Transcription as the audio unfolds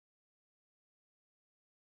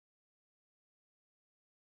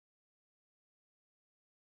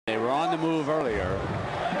on the move earlier.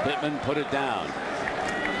 Pittman put it down.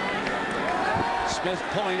 Smith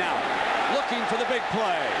pulling out, looking for the big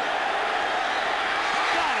play.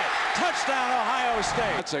 Got it. Touchdown, Ohio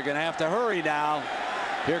State. They're going to have to hurry now.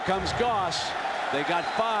 Here comes Goss. They got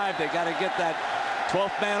 5. They got to get that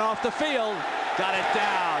 12th man off the field. Got it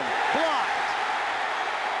down. Blocked.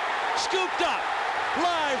 Scooped up.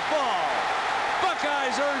 Live ball.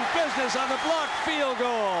 Buckeyes earn business on the blocked field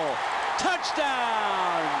goal.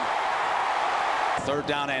 Touchdown. 3rd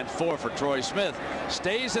down and 4 for Troy Smith.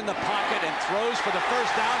 Stays in the pocket and throws for the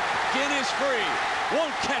first down. Ginn is free.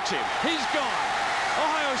 Won't catch him. He's gone.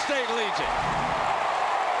 Ohio State leads it.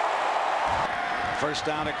 First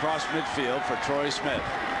down across midfield for Troy Smith.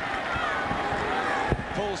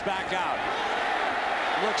 Pulls back out.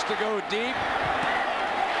 Looks to go deep.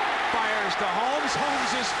 Fires to Holmes.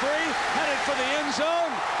 Holmes is free. Headed for the end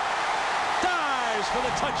zone. Dives for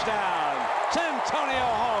the touchdown. Santonio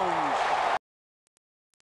Holmes.